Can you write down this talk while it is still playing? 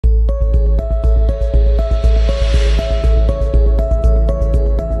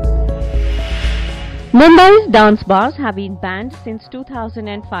Mumbai's dance bars have been banned since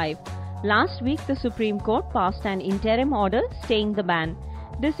 2005. Last week, the Supreme Court passed an interim order staying the ban.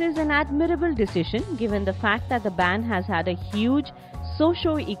 This is an admirable decision given the fact that the ban has had a huge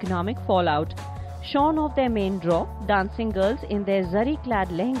socio-economic fallout. Shorn of their main draw, dancing girls in their zari-clad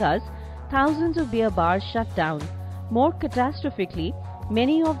lehengas, thousands of beer bars shut down. More catastrophically,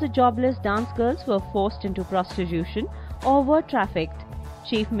 many of the jobless dance girls were forced into prostitution or were trafficked.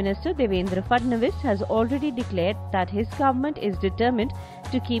 Chief Minister Devendra Fadnavis has already declared that his government is determined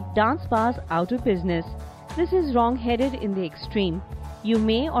to keep dance bars out of business. This is wrong-headed in the extreme. You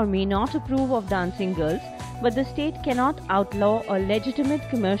may or may not approve of dancing girls, but the state cannot outlaw a legitimate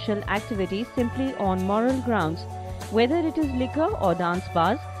commercial activity simply on moral grounds. Whether it is liquor or dance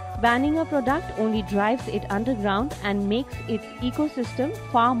bars, banning a product only drives it underground and makes its ecosystem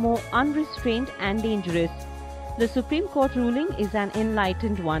far more unrestrained and dangerous. The Supreme Court ruling is an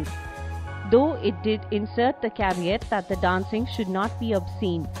enlightened one, though it did insert the caveat that the dancing should not be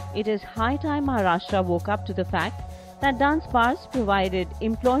obscene. It is high time Maharashtra woke up to the fact that dance bars provided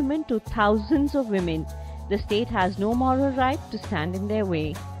employment to thousands of women. The state has no moral right to stand in their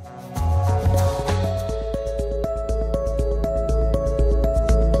way.